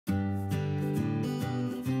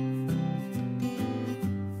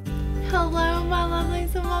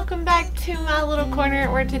welcome back to my little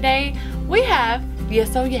corner where today we have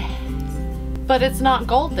yes oh yes, but it's not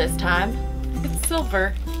gold this time, it's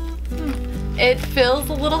silver. It feels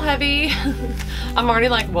a little heavy. I'm already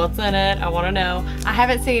like, what's in it? I want to know. I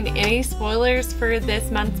haven't seen any spoilers for this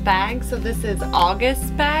month's bag, so this is August's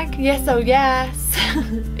bag. Yes oh yes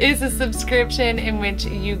is a subscription in which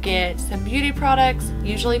you get some beauty products,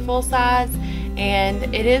 usually full size,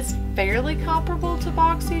 and it is fairly comparable to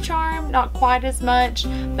BoxyCharm, not quite as much,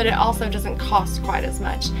 but it also doesn't cost quite as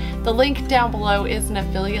much. The link down below is an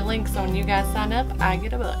affiliate link, so when you guys sign up, I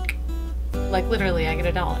get a buck. Like literally, I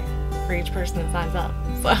get $1 for each person that signs up.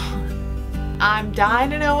 So I'm dying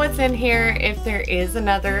to know what's in here, if there is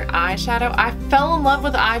another eyeshadow. I fell in love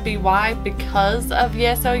with IBY because of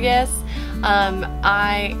yes oh yes.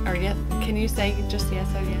 Can you say just yes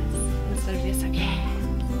oh yes instead of yes oh yeah?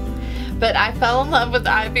 But I fell in love with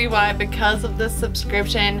IBY because of this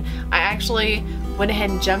subscription. I actually went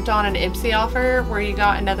ahead and jumped on an Ipsy offer where you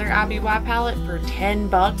got another IBY palette for 10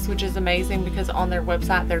 bucks, which is amazing because on their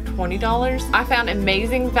website they're $20. I found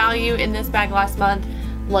amazing value in this bag last month.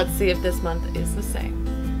 Let's see if this month is the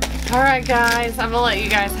same. Alright guys, I'm gonna let you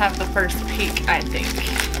guys have the first peek, I think.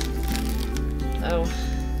 So,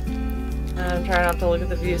 I'm trying not to look at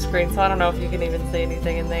the view screen, so I don't know if you can even see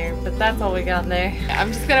anything in there, but that's what we got in there.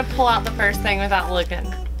 I'm just gonna pull out the first thing without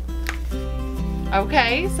looking.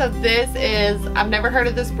 Okay, so this is, I've never heard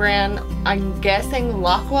of this brand. I'm guessing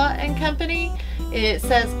Laqa and Company. It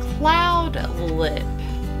says Cloud Lip.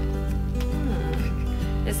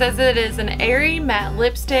 It says it is an airy matte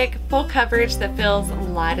lipstick, full coverage that feels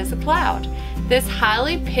light as a cloud. This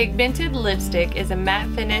highly pigmented lipstick is a matte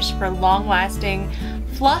finish for long-lasting,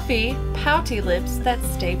 fluffy, pouty lips that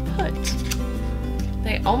stay put.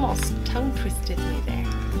 They almost tongue-twisted me there.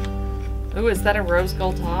 Ooh, is that a rose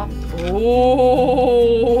gold top? Ooh,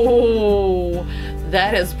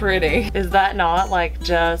 that is pretty. Is that not like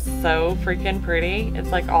just so freaking pretty?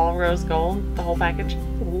 It's like all rose gold, the whole package.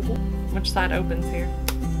 Ooh. Which side opens here?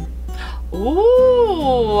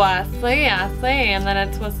 Ooh, I see. And then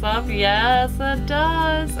it twists up. Yes, it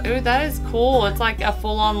does. Ooh, that is cool. It's like a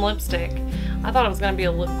full-on lipstick. I thought it was gonna be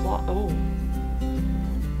a lip gloss. Ooh.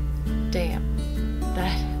 Damn.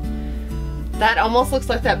 That almost looks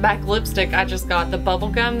like that MAC lipstick I just got, the bubble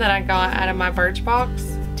gum that I got out of my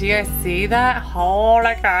Birchbox. Do you guys see that?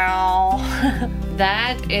 Holy cow.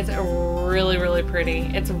 That is really, really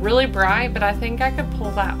pretty. It's really bright, but I think I could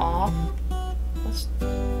pull that off.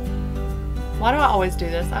 Why do I always do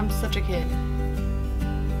this? I'm such a kid.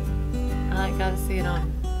 I gotta see it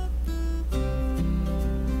on.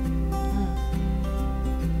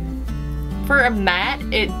 For a matte,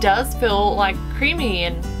 it does feel like creamy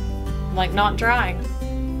and like not drying.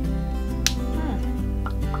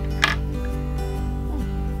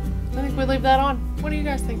 I think we leave that on. What do you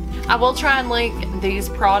guys think? I will try and link these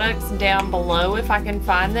products down below if I can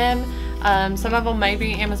find them. Some of them may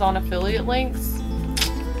be Amazon affiliate links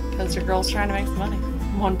because your girl's trying to make some money.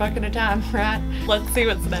 One buck at a time, right? Let's see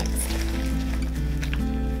what's next.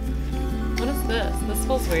 What is this? This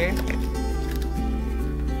feels weird.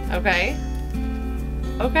 Okay.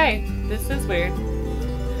 Okay, this is weird.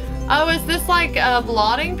 Oh, is this like a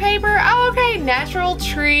blotting paper? Oh, okay, Natural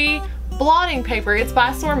Tree blotting paper. It's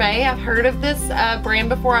by Sorme. I've heard of this brand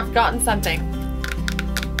before. I've gotten something.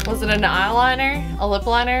 Was it an eyeliner? A lip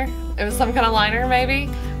liner? It was some kind of liner maybe.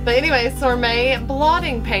 But anyway, Sorme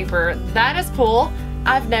blotting paper. That is cool.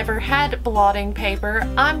 I've never had blotting paper.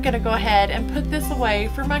 I'm gonna go ahead and put this away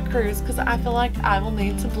for my cruise because I feel like I will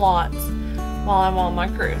need to blot while I'm on my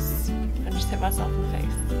cruise. And just hit myself in the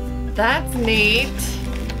face. That's neat.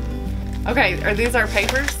 Okay, are these our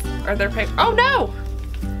papers? Are there paper? Oh no!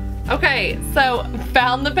 Okay, so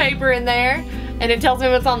found the paper in there and it tells me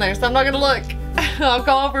what's on there, so I'm not gonna look. I'll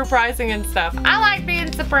go over pricing and stuff. I like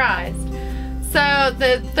being surprised. So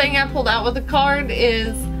the thing I pulled out with the card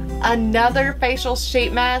is another facial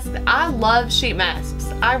sheet mask. I love sheet masks.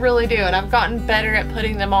 I really do, and I've gotten better at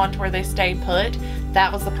putting them on to where they stay put.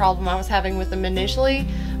 That was the problem I was having with them initially.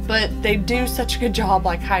 But they do such a good job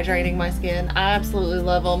like hydrating my skin. I absolutely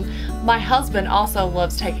love them. My husband also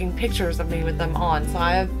loves taking pictures of me with them on. So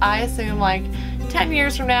I assume like 10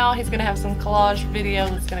 years from now, he's gonna have some collage video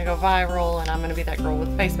that's gonna go viral and I'm gonna be that girl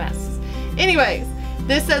with face masks. Anyways,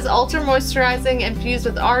 this says ultra moisturizing infused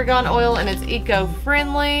with argan oil and it's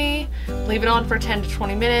eco-friendly. Leave it on for 10 to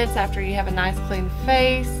 20 minutes after you have a nice clean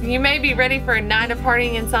face. You may be ready for a night of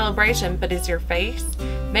partying and celebration, but is your face?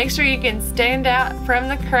 Make sure you can stand out from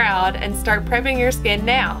the crowd and start prepping your skin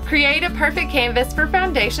now. Create a perfect canvas for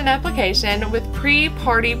foundation application with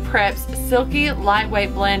pre-party preps silky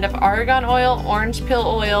lightweight blend of argan oil, orange peel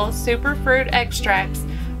oil, superfruit extracts,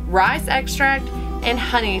 rice extract, and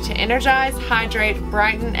honey to energize, hydrate,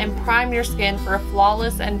 brighten, and prime your skin for a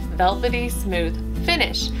flawless and velvety smooth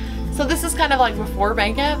finish. So this is kind of like before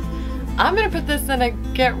makeup. I'm gonna put this in a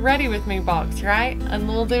get ready with me box, right? And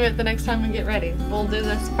we'll do it the next time we get ready. We'll do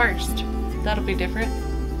this first. That'll be different.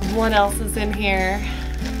 What else is in here?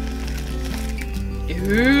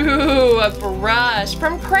 Ooh, a brush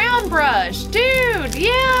from Crown Brush. Dude,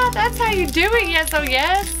 yeah, that's how you do it, yes, oh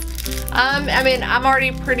yes. I mean, I'm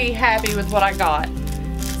already pretty happy with what I got.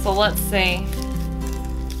 So let's see.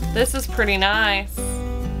 This is pretty nice.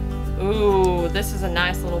 Ooh, this is a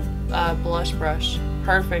nice little blush brush.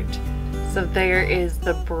 Perfect. So there is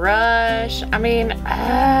the brush. I mean,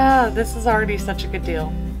 this is already such a good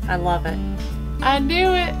deal. I love it. I knew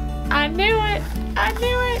it. I knew it. I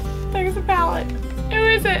knew it. There's a palette. Who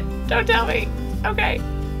is it? Don't tell me. Okay.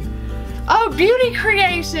 Oh, Beauty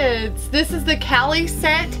Creations. This is the Cali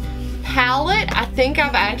set palette. I think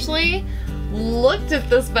I've actually looked at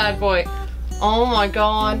this bad boy. Oh my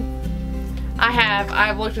god.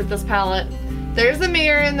 I've looked at this palette. There's a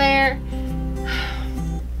mirror in there.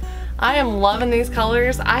 I am loving these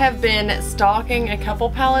colors. I have been stalking a couple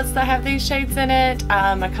palettes that have these shades in it.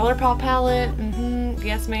 A ColourPop palette.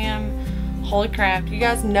 Yes ma'am. Holy crap. You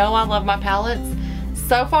guys know I love my palettes.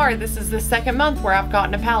 So far, this is the second month where I've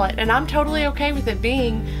gotten a palette, and I'm totally okay with it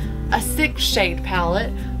being a 6-shade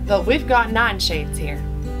palette, but we've got 9 shades here.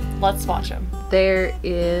 Let's swatch them. There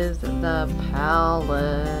is the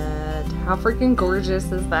palette. How freaking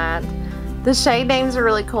gorgeous is that? The shade names are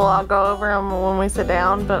really cool. I'll go over them when we sit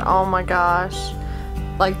down, but oh my gosh.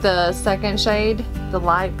 Like the second shade, the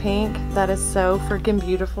light pink, that is so freaking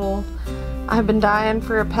beautiful. I've been dying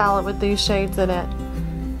for a palette with these shades in it.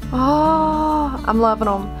 Oh, I'm loving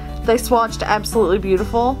them. They swatched absolutely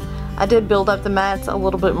beautiful. I did build up the mattes a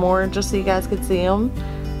little bit more just so you guys could see them.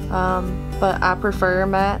 But I prefer a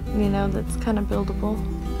matte, you know, that's kind of buildable.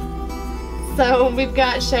 So we've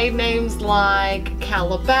got shade names like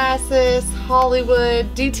Calabasas,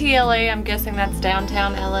 Hollywood, DTLA, I'm guessing that's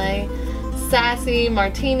downtown LA, Sassy,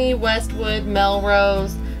 Martini, Westwood,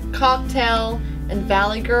 Melrose, Cocktail, and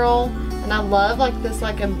Valley Girl. And I love like this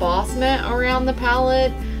like embossment around the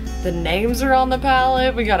palette. The names are on the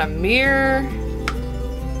palette. We got a mirror.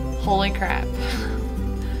 Holy crap.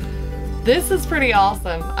 This is pretty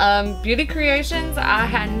awesome. Beauty Creations, I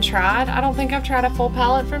hadn't tried. I don't think I've tried a full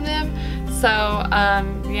palette from them. So,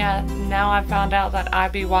 yeah, now I found out that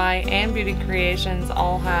IBY and Beauty Creations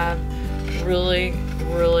all have really,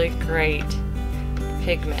 really great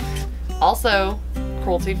pigment. Also,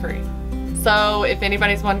 cruelty-free. So, if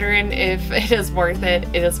anybody's wondering if it is worth it,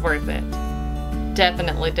 it is worth it.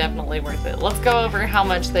 Definitely, definitely worth it. Let's go over how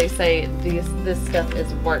much they say this stuff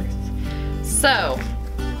is worth. So,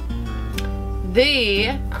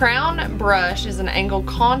 the Crown brush is an angled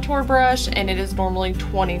contour brush and it is normally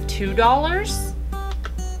 $22.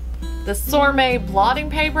 The Sorme blotting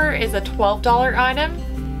paper is a $12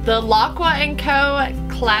 item. The Laqa & Co.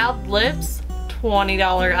 Cloud Lips,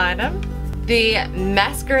 $20 item. The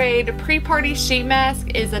Maskeraide Pre-Party Sheet Mask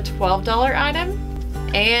is a $12 item.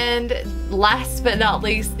 And last but not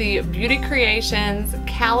least, the Beauty Creations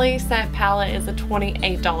Cali Set Palette is a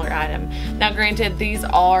 $28 item. Now granted, these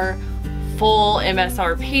are full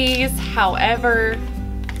MSRPs, however,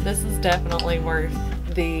 this is definitely worth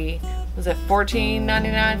the, was it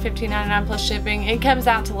 $14.99, $15.99 plus shipping? It comes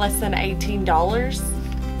out to less than $18.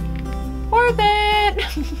 Worth it!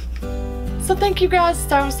 So thank you guys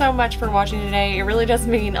so much for watching today. It really does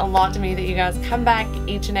mean a lot to me that you guys come back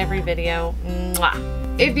each and every video. Mwah.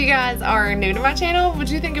 If you guys are new to my channel, would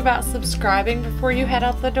you think about subscribing before you head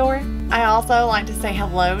out the door? I also like to say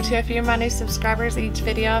hello to a few of my new subscribers each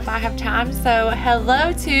video if I have time. So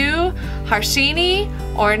hello to Harshini,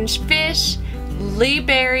 Orange Fish, Lee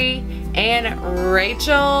Berry, and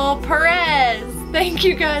Rachel Perez. Thank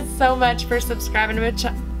you guys so much for subscribing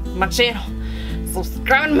to my channel.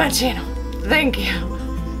 Subscribing to my channel. Thank you.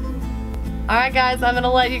 Alright guys, I'm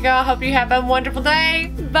gonna let you go. I hope you have a wonderful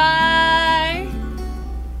day. Bye!